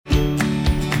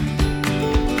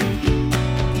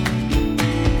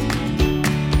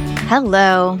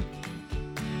Hello.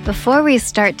 Before we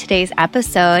start today's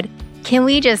episode, can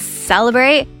we just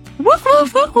celebrate? Woo, woo,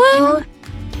 woo, woo.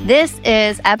 This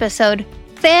is episode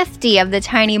 50 of the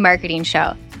Tiny Marketing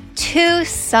Show. To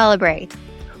celebrate,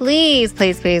 please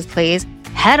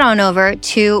head on over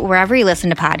to wherever you listen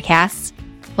to podcasts.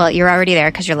 Well, you're already there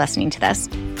because you're listening to this.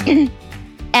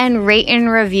 And rate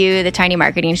and review the Tiny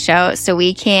Marketing Show so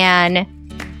we can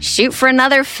shoot for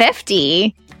another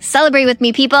 50. Celebrate with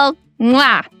me, people.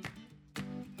 Mwah!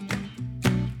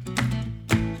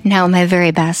 Now, my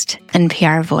very best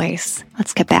NPR voice.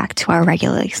 Let's get back to our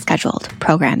regularly scheduled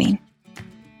programming.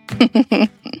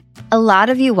 A lot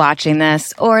of you watching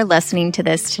this or listening to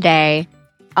this today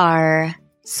are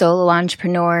solo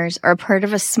entrepreneurs or part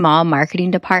of a small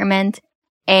marketing department.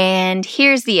 And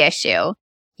here's the issue.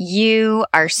 You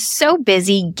are so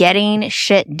busy getting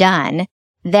shit done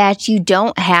that you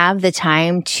don't have the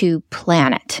time to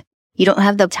plan it. You don't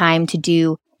have the time to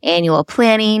do annual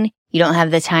planning. You don't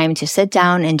have the time to sit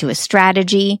down and do a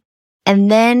strategy. And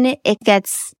then it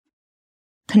gets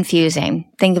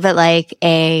confusing. Think of it like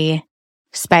a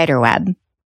spider web.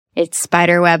 It's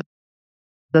spider web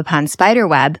upon spider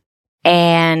web.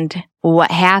 And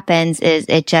what happens is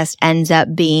it just ends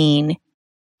up being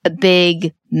a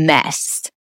big mess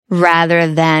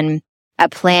rather than a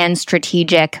planned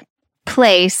strategic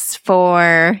place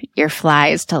for your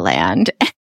flies to land.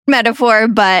 Metaphor,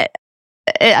 but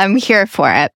I'm here for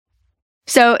it.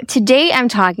 So today I'm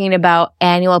talking about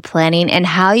annual planning and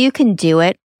how you can do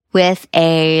it with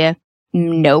a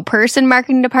no-person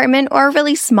marketing department or a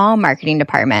really small marketing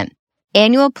department.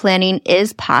 Annual planning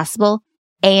is possible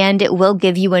and it will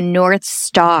give you a North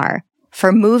Star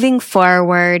for moving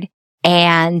forward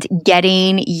and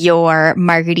getting your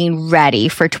marketing ready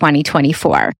for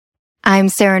 2024. I'm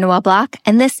Sarah Noel Block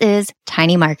and this is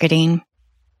Tiny Marketing.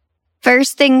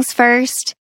 First things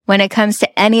first, when it comes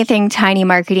to anything tiny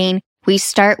marketing, we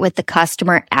start with the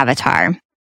customer avatar.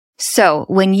 So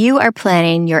when you are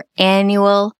planning your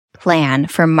annual plan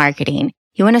for marketing,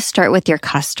 you want to start with your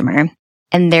customer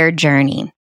and their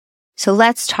journey. So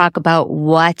let's talk about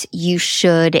what you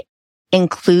should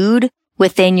include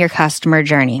within your customer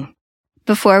journey.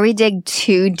 Before we dig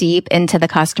too deep into the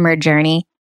customer journey,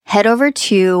 head over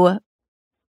to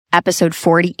episode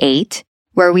 48,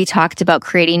 where we talked about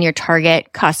creating your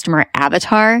target customer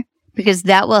avatar, because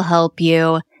that will help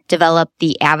you develop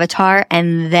the avatar,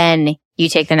 and then you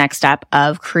take the next step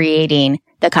of creating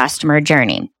the customer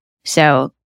journey.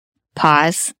 So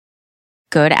pause,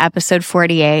 go to episode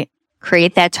 48,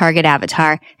 create that target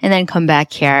avatar, and then come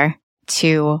back here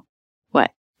to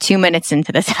 2 minutes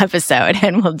into this episode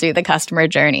and we'll do the customer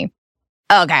journey.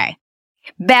 Okay,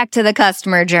 back to the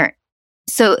customer journey.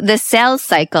 So the sales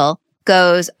cycle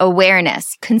goes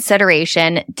awareness,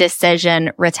 consideration,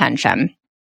 decision, retention.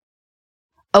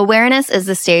 Awareness is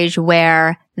the stage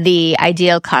where the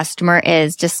ideal customer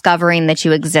is discovering that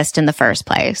you exist in the first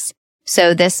place.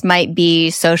 So this might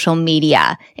be social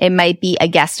media. It might be a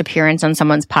guest appearance on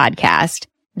someone's podcast.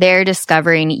 They're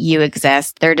discovering you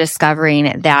exist. They're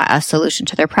discovering that a solution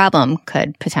to their problem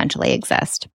could potentially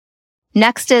exist.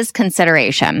 Next is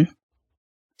consideration.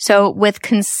 So with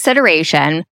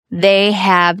consideration, they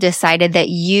have decided that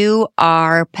you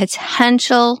are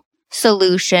potential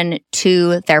solution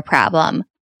to their problem.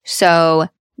 So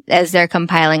as they're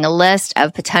compiling a list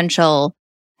of potential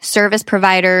service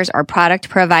providers or product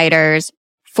providers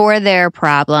for their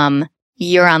problem,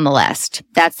 you're on the list.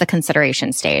 That's the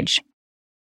consideration stage.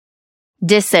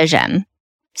 Decision.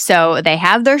 So they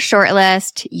have their short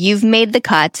list. You've made the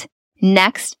cut.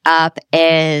 Next up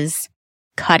is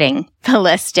cutting the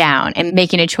list down and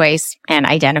making a choice and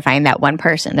identifying that one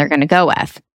person they're going to go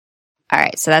with. All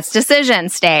right, so that's decision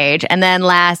stage. And then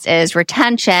last is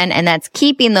retention, and that's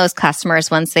keeping those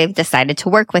customers once they've decided to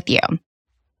work with you.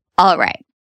 All right,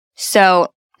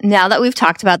 so now that we've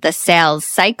talked about the sales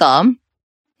cycle,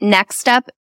 next up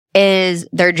is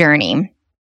their journey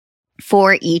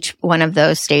for each one of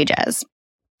those stages.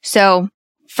 So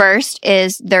first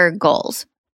is their goals.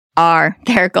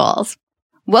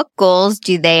 What goals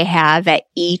do they have at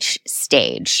each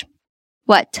stage?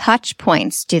 What touch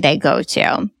points do they go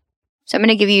to? So I'm going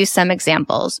to give you some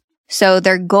examples. So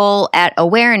their goal at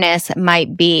awareness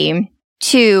might be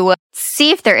to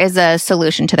see if there is a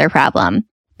solution to their problem,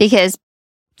 because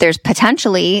there's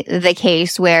potentially the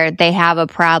case where they have a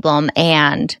problem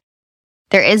and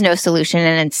there is no solution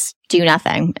and it's do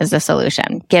nothing is the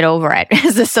solution. Get over it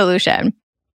is the solution.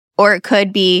 Or it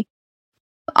could be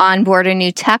onboard a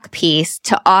new tech piece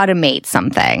to automate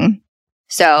something.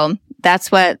 So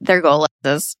that's what their goal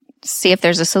is see if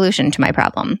there's a solution to my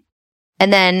problem.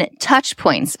 And then touch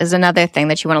points is another thing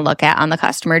that you want to look at on the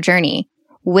customer journey.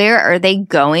 where are they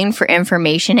going for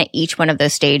information at each one of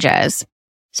those stages?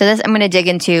 So this I'm going to dig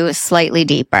into slightly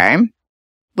deeper.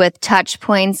 With touch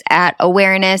points at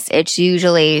awareness, it's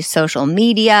usually social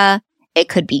media. It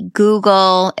could be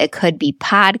Google. It could be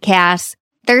podcasts.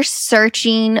 They're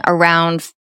searching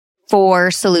around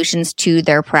for solutions to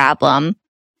their problem.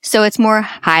 So it's more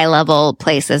high-level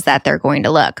places that they're going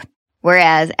to look.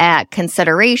 Whereas at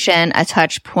consideration, a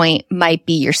touch point might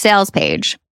be your sales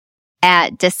page.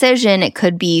 At decision, it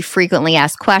could be frequently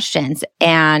asked questions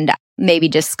and maybe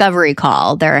discovery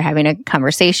call. They're having a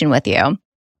conversation with you.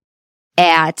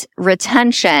 At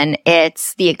retention,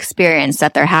 it's the experience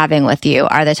that they're having with you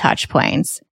are the touch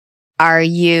points. Are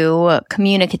you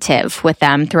communicative with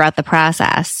them throughout the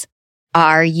process?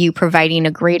 Are you providing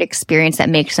a great experience that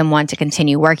makes them want to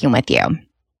continue working with you?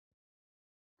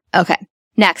 Okay.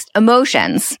 Next,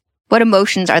 emotions. What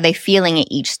emotions are they feeling at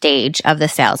each stage of the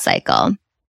sales cycle?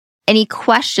 Any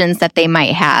questions that they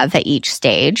might have at each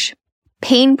stage?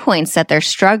 Pain points that they're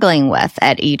struggling with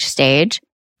at each stage?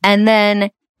 And then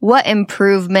what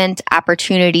improvement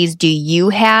opportunities do you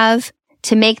have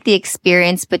to make the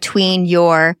experience between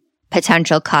your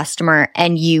potential customer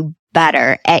and you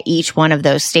better at each one of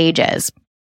those stages?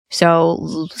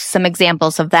 So some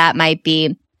examples of that might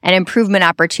be an improvement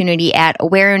opportunity at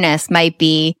awareness might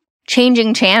be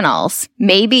changing channels.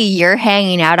 Maybe you're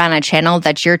hanging out on a channel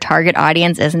that your target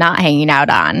audience is not hanging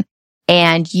out on,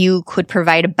 and you could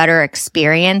provide a better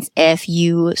experience if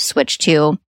you switch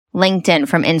to LinkedIn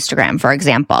from Instagram, for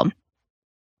example.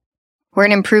 Where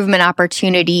an improvement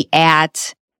opportunity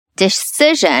at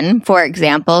decision, for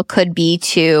example, could be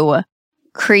to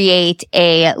create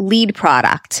a lead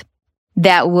product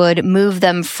that would move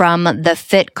them from the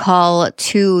fit call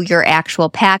to your actual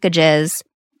packages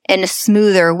in a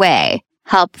smoother way,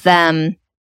 help them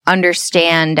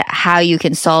understand how you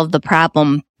can solve the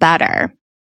problem better.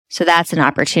 So that's an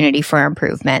opportunity for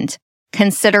improvement.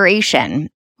 Consideration.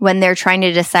 When they're trying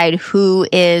to decide who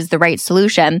is the right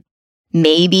solution,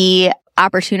 maybe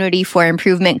opportunity for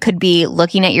improvement could be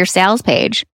looking at your sales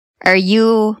page. Are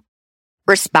you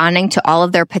responding to all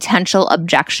of their potential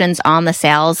objections on the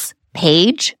sales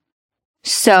page?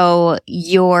 So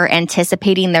you're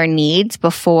anticipating their needs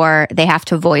before they have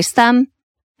to voice them.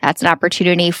 That's an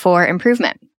opportunity for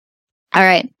improvement. All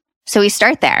right. So we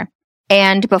start there.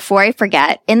 And before I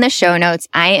forget, in the show notes,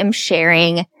 I am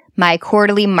sharing my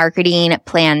quarterly marketing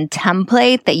plan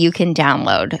template that you can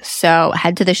download. So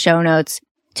head to the show notes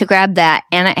to grab that.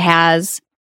 And it has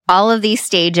all of these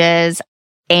stages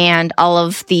and all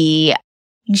of the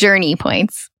journey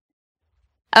points.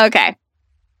 Okay.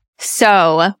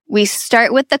 So we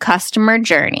start with the customer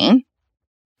journey,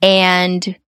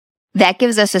 and that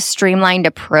gives us a streamlined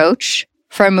approach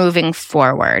for moving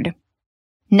forward.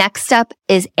 Next up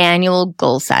is annual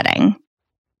goal setting.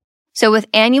 So with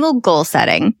annual goal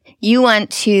setting, you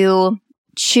want to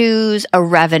choose a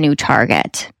revenue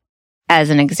target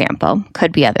as an example.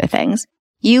 Could be other things.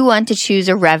 You want to choose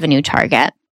a revenue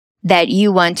target that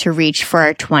you want to reach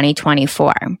for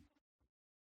 2024.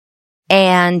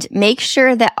 And make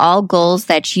sure that all goals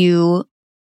that you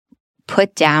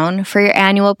put down for your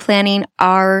annual planning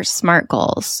are SMART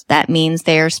goals. That means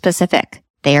they are specific,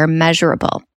 they are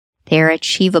measurable, they are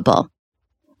achievable,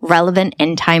 relevant,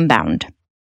 and time-bound.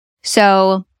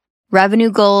 So revenue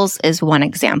goals is one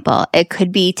example. It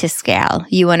could be to scale.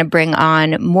 You want to bring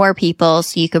on more people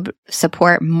so you could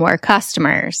support more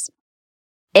customers.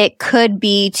 It could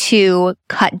be to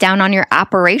cut down on your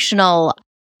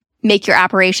make your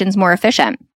operations more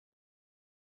efficient.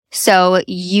 So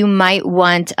you might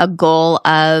want a goal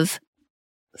of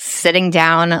sitting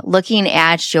down, looking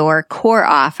at your core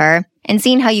offer and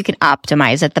seeing how you can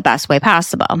optimize it the best way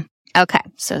possible. Okay,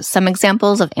 so some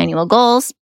examples of annual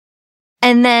goals.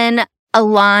 And then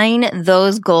align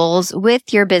those goals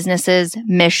with your business's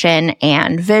mission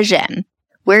and vision.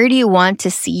 Where do you want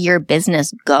to see your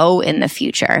business go in the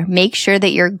future? Make sure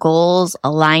that your goals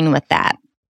align with that.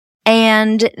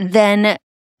 And then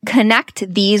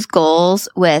connect these goals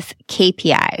with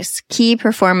KPIs, key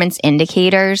performance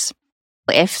indicators,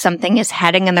 if something is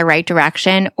heading in the right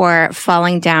direction or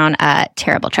falling down a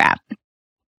terrible trap.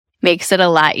 Makes it a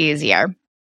lot easier.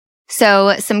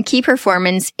 So some key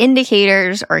performance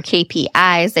indicators or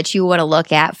KPIs that you want to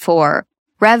look at for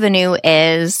revenue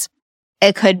is,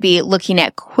 it could be looking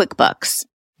at QuickBooks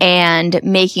and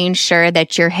making sure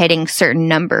that you're hitting certain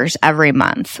numbers every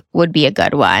month would be a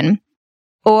good one.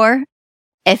 Or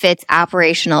if it's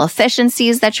operational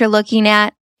efficiencies that you're looking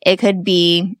at, it could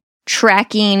be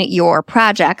tracking your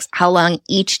projects, how long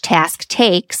each task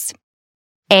takes,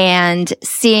 and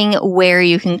seeing where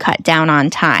you can cut down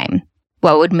on time.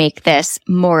 What would make this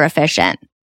more efficient?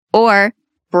 Or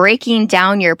breaking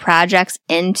down your projects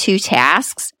into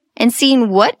tasks and seeing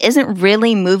what isn't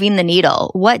really moving the needle,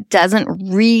 what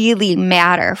doesn't really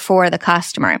matter for the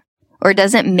customer, or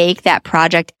doesn't make that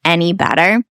project any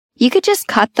better, you could just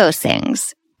cut those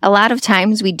things. A lot of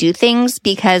times we do things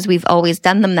because we've always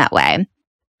done them that way,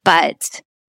 but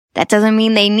that doesn't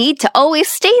mean they need to always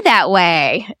stay that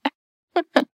way.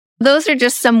 Those are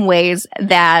just some ways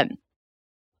that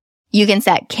you can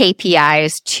set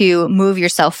KPIs to move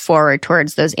yourself forward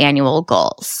towards those annual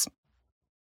goals.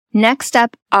 Next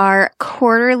up are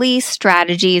quarterly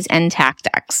strategies and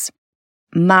tactics.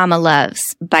 Mama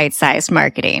loves bite-sized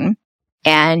marketing.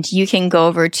 And you can go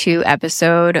over to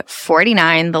episode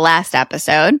 49, the last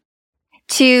episode,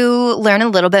 to learn a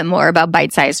little bit more about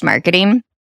bite-sized marketing.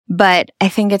 But I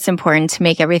think it's important to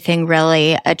make everything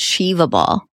really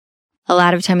achievable. A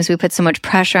lot of times we put so much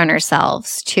pressure on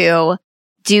ourselves to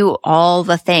do all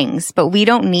the things, but we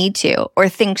don't need to, or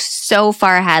think so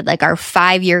far ahead, like our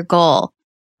 5-year goal.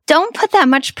 Don't put that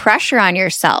much pressure on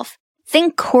yourself.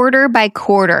 Think quarter by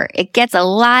quarter. It gets a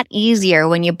lot easier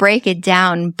when you break it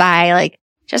down by like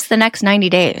just the next 90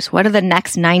 days. What do the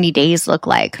next 90 days look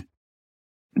like?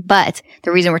 But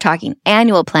the reason we're talking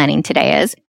annual planning today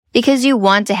is because you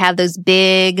want to have those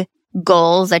big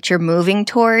goals that you're moving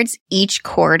towards each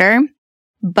quarter.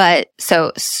 But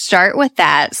so start with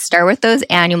that. Start with those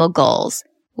annual goals.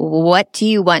 What do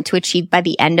you want to achieve by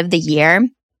the end of the year?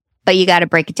 But you got to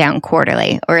break it down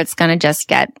quarterly, or it's going to just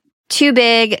get too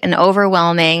big and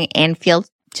overwhelming and feel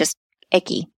just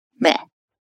icky. Blech.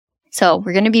 So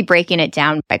we're going to be breaking it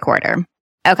down by quarter.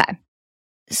 Okay.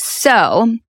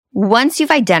 So once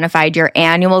you've identified your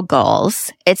annual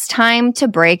goals, it's time to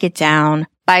break it down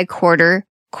by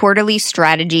quarterly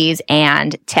strategies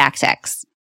and tactics.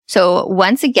 So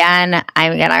once again,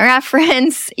 I'm going to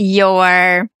reference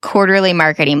your quarterly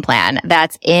marketing plan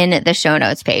that's in the show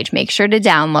notes page. Make sure to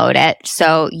download it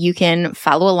so you can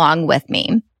follow along with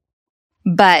me.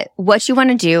 But what you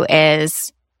want to do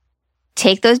is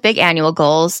take those big annual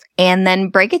goals and then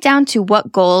break it down to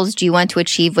what goals do you want to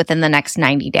achieve within the next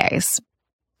 90 days.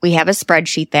 We have a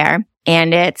spreadsheet there,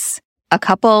 and it's a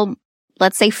couple,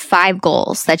 let's say 5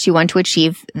 goals that you want to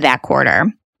achieve that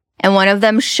quarter. And one of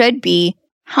them should be,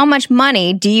 how much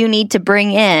money do you need to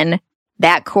bring in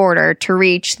that quarter to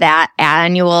reach that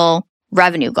annual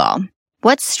revenue goal?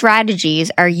 What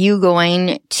strategies are you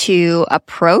going to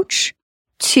approach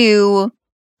to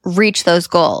reach those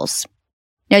goals?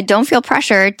 Now, don't feel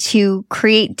pressure to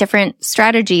create different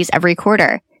strategies every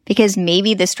quarter, because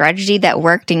maybe the strategy that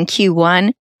worked in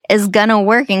Q1 is going to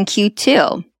work in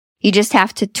Q2. You just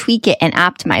have to tweak it and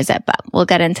optimize it, but we'll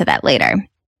get into that later.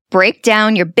 Break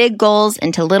down your big goals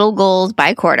into little goals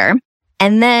by quarter,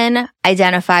 and then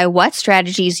identify what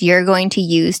strategies you're going to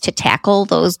use to tackle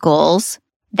those goals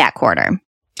that quarter,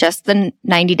 just the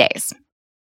 90 days.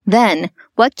 Then,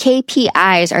 what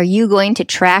KPIs are you going to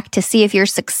track to see if you're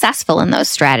successful in those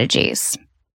strategies?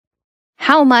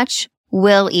 How much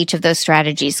will each of those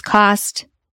strategies cost?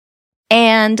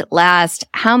 And last,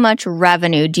 how much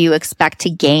revenue do you expect to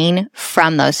gain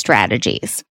from those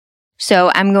strategies?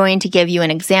 So I'm going to give you an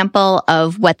example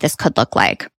of what this could look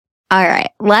like. All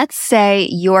right, let's say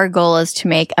your goal is to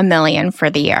make $1 million for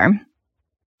the year,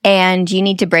 and you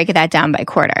need to break that down by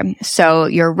quarter. So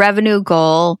your revenue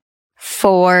goal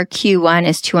for Q1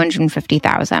 is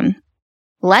 $250,000.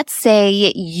 Let's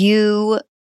say you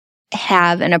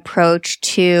have an approach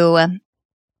to,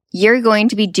 you're going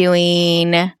to be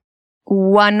doing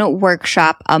 1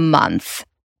 workshop a month.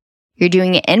 You're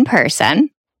doing it in person,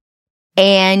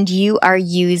 and you are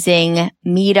using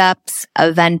Meetups,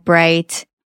 Eventbrite,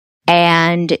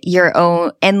 and your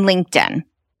own, and LinkedIn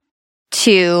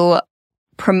to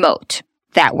promote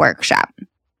that workshop.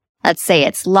 Let's say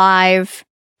it's live,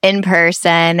 in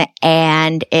person,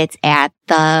 and it's at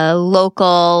the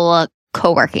local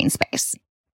co-working space.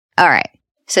 All right.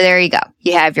 So there you go.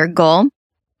 You have your goal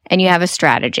and you have a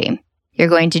strategy. You're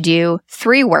going to do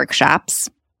 3 workshops.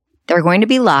 They're going to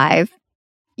be live.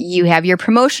 You have your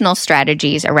promotional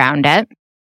strategies around it.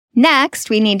 Next,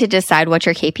 we need to decide what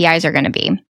your KPIs are going to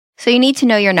be. So you need to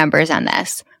know your numbers on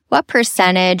this. What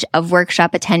percentage of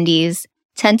workshop attendees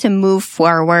tend to move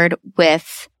forward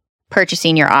with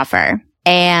purchasing your offer?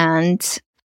 And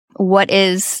what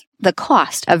is the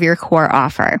cost of your core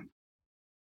offer?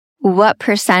 What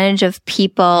percentage of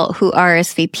people who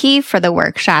RSVP for the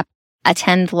workshop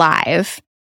attend live?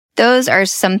 Those are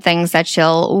some things that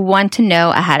you'll want to know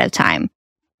ahead of time.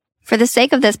 For the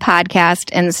sake of this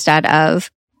podcast, instead of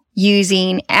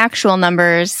using actual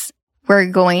numbers,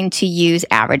 we're going to use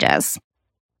averages.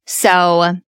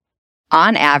 So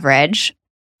on average,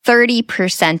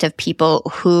 30% of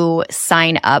people who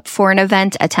sign up for an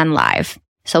event attend live.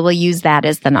 So we'll use that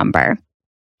as the number.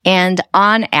 And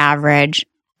on average,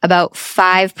 about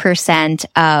 5%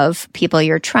 of people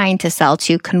you're trying to sell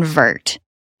to convert.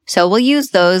 So we'll use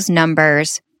those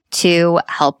numbers to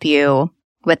help you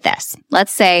with this.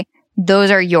 Let's say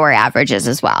those are your averages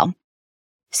as well.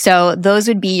 So those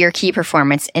would be your key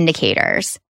performance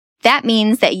indicators. That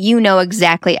means that you know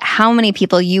exactly how many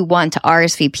people you want to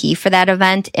RSVP for that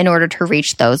event in order to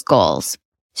reach those goals.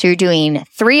 So you're doing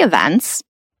 3 events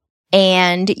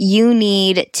and you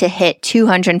need to hit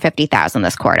 250,000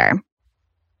 this quarter.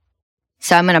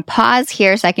 So I'm going to pause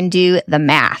here so I can do the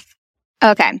math.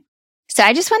 Okay. So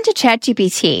I just went to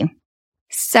ChatGPT.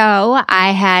 So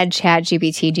I had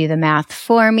ChatGPT do the math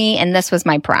for me, and this was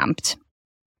my prompt.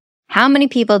 How many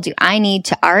people do I need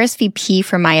to RSVP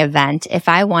for my event if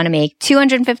I want to make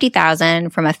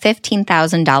 $250,000 from a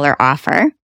 $15,000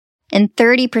 offer, and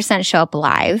 30% show up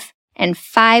live, and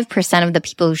 5% of the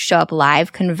people who show up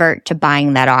live convert to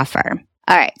buying that offer?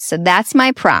 All right, so that's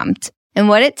my prompt. And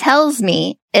what it tells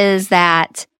me is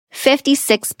that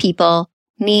 56 people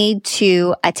need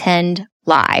to attend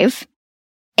live.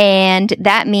 And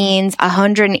that means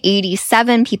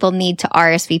 187 people need to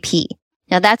RSVP.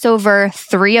 Now that's over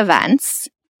 3 events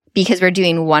because we're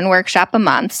doing 1 workshop a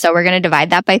month. So we're going to divide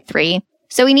that by 3.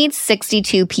 So we need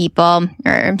 62 people,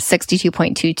 or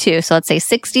 62.22. So let's say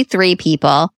 63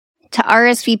 people to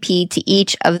RSVP to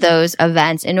each of those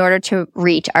events in order to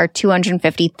reach our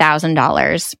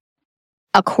 $250,000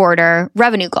 a quarter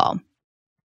revenue goal.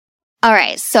 All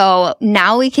right, so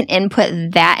now we can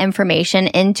input that information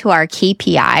into our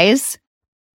KPIs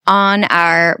on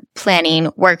our planning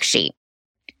worksheet.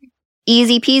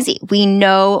 Easy peasy. We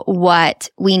know what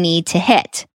we need to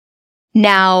hit.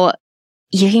 Now,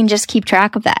 you can just keep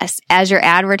track of this as you're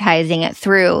advertising it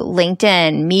through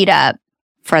LinkedIn, Meetup,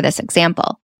 for this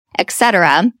example,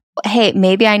 etc. Hey,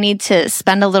 maybe I need to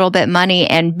spend a little bit money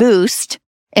and boost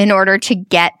in order to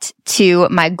get to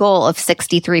my goal of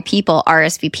 63 people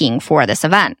RSVPing for this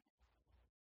event.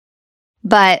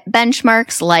 But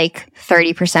benchmarks like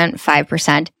 30%,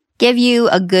 5% give you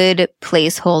a good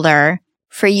placeholder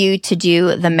for you to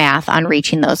do the math on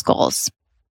reaching those goals.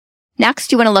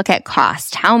 Next, you want to look at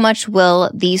cost. How much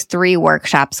will these 3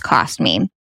 workshops cost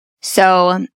me?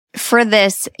 So for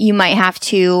this, you might have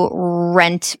to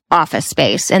rent office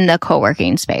space in the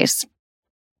co-working space.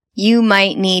 You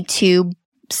might need to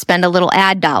spend a little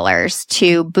ad dollars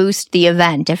to boost the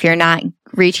event if you're not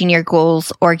reaching your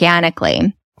goals organically.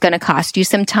 It's going to cost you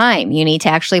some time. You need to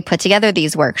actually put together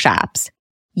these workshops.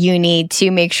 You need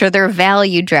to make sure they're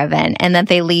value driven and that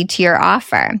they lead to your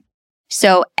offer.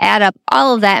 So add up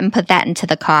all of that and put that into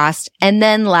the cost. And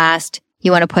then last,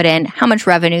 you want to put in how much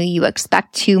revenue you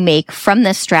expect to make from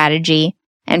this strategy.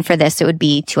 And for this, it would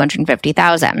be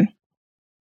 $250,000.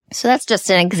 So that's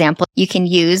just an example you can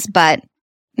use, but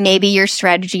maybe your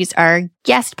strategies are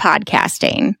guest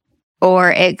podcasting,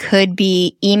 or it could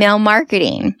be email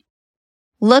marketing.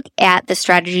 Look at the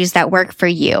strategies that work for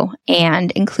you and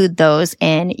include those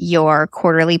in your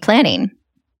quarterly planning.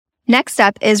 Next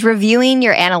up is reviewing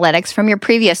your analytics from your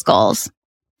previous goals.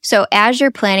 So as you're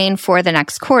planning for the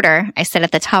next quarter, I said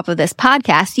at the top of this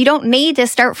podcast, you don't need to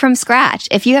start from scratch.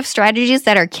 If you have strategies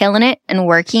that are killing it and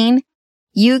working,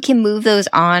 you can move those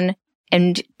on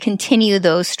and continue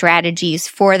those strategies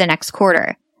for the next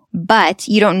quarter. But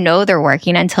you don't know they're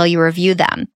working until you review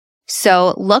them.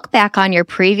 So look back on your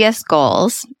previous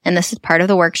goals, and this is part of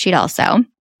the worksheet also,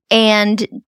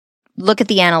 and look at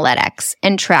the analytics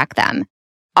and track them.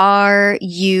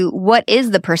 What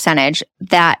is the percentage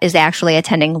that is actually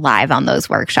attending live on those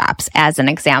workshops, as an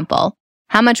example?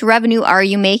 How much revenue are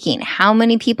you making? How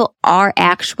many people are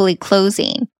actually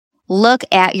closing? Look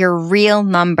at your real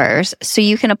numbers so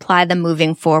you can apply them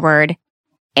moving forward.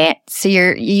 And so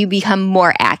you become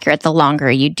more accurate the longer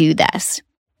you do this.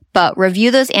 But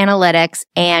review those analytics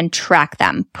and track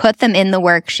them. Put them in the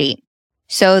worksheet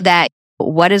so that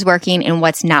what is working and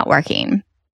what's not working.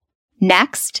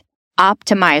 Next,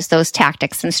 optimize those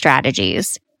tactics and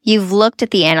strategies. You've looked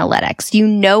at the analytics. You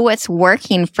know what's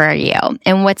working for you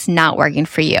and what's not working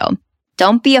for you.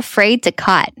 Don't be afraid to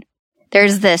cut.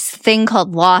 There's this thing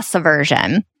called loss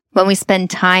aversion. When we spend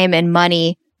time and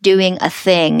money doing a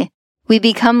thing, we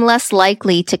become less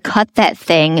likely to cut that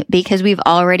thing because we've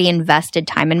already invested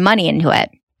time and money into it.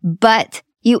 But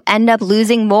you end up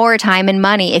losing more time and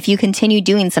money if you continue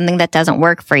doing something that doesn't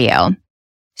work for you.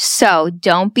 So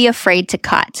don't be afraid to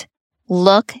cut.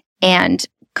 Look and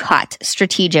cut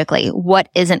strategically what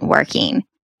isn't working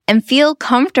and feel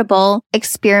comfortable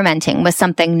experimenting with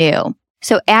something new.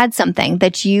 So add something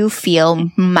that you feel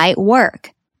might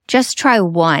work. Just try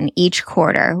one each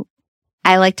quarter.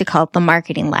 I like to call it the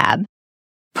marketing lab.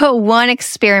 Put one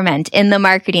experiment in the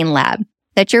marketing lab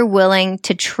that you're willing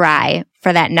to try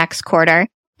for that next quarter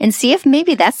and see if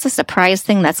maybe that's the surprise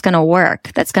thing that's going to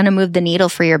work, that's going to move the needle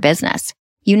for your business.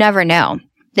 You never know.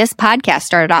 This podcast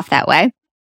started off that way.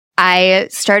 I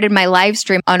started my live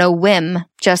stream on a whim,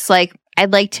 just like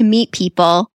I'd like to meet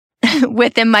people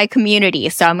within my community.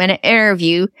 So I'm going to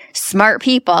interview smart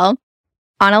people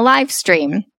on a live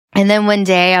stream. And then one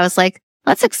day I was like,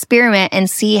 let's experiment and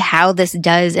see how this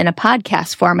does in a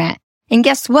podcast format. And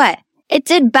guess what? It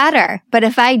did better. But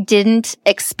if I didn't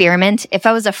experiment, if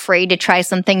I was afraid to try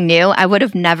something new, I would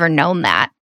have never known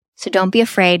that. So don't be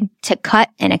afraid to cut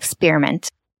and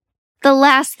experiment. The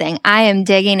last thing I am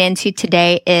digging into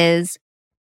today is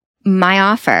my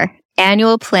offer,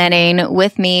 annual planning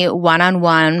with me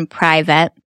one-on-one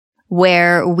private,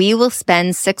 where we will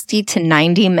spend 60 to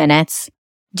 90 minutes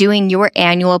doing your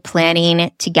annual planning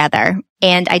together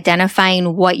and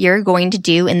identifying what you're going to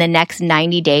do in the next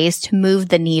 90 days to move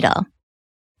the needle.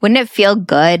 Wouldn't it feel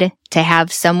good to have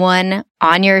someone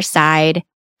on your side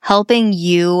helping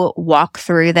you walk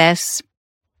through this,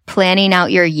 planning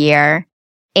out your year,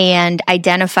 and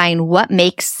identifying what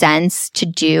makes sense to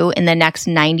do in the next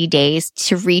 90 days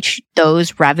to reach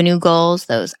those revenue goals,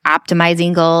 those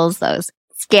optimizing goals, those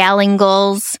scaling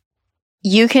goals?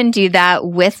 You can do that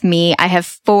with me. I have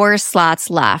 4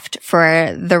 slots left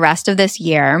for the rest of this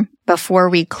year before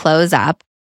we close up.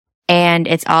 And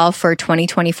it's all for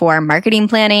 2024 marketing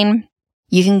planning.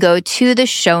 You can go to the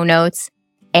show notes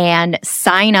and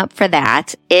sign up for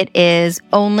that. It is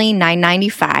only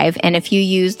 $9.95. And if you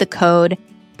use the code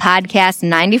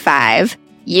podcast95,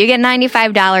 you get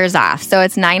 $95 off. So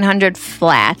it's $900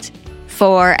 flat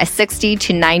for a 60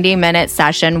 to 90 minute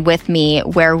session with me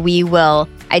where we will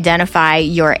identify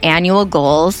your annual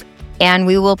goals and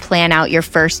we will plan out your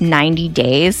first 90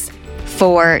 days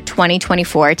for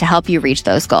 2024 to help you reach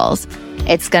those goals.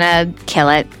 It's going to kill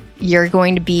it. You're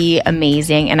going to be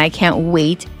amazing. And I can't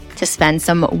wait to spend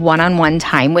some one-on-one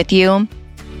time with you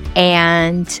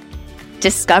and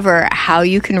discover how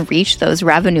you can reach those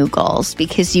revenue goals,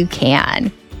 because you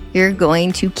can. You're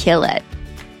going to kill it.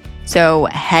 So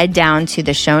head down to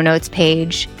the show notes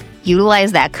page,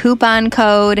 utilize that coupon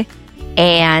code,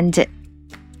 and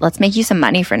let's make you some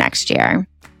money for next year.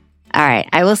 All right.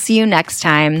 I will see you next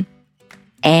time.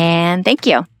 And thank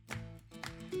you.